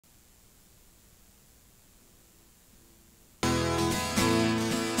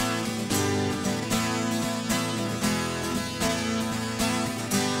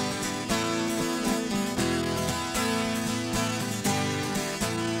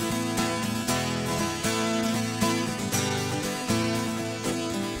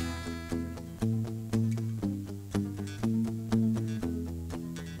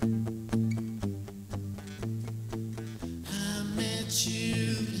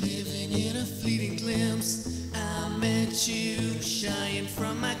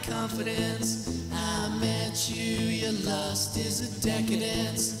confidence. I met you, your lust is a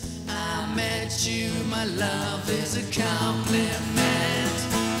decadence. I met you, my love is a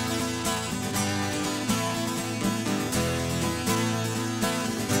compliment.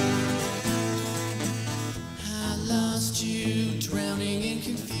 I lost you, drowning in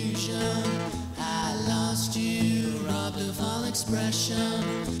confusion. I lost you, robbed of all expression.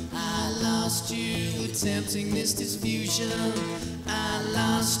 I lost you, attempting this diffusion. I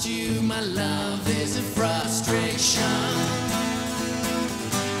lost you, my love is a frustration.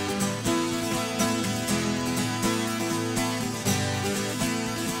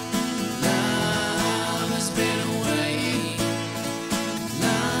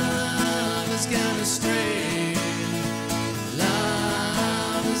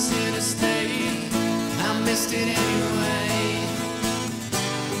 Missed it anyway.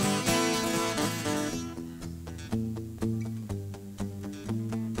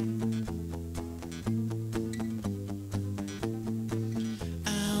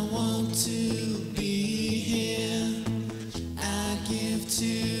 I want to be here. I give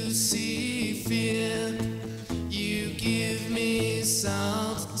to see fear. You give me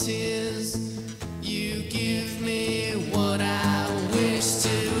salt tears. You give me what I wish to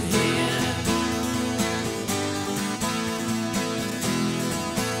hear.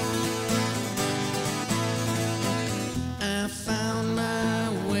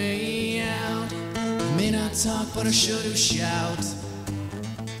 Talk, but I sure do shout.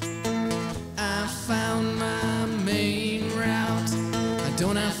 I found my main route. I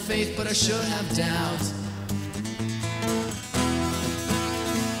don't have faith, but I sure have doubt.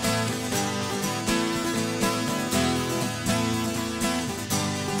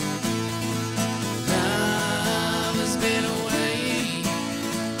 Love has been away.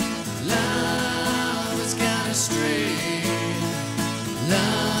 Love has gone astray.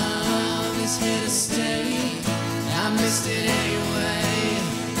 Love is here to stay. I missed it anyway.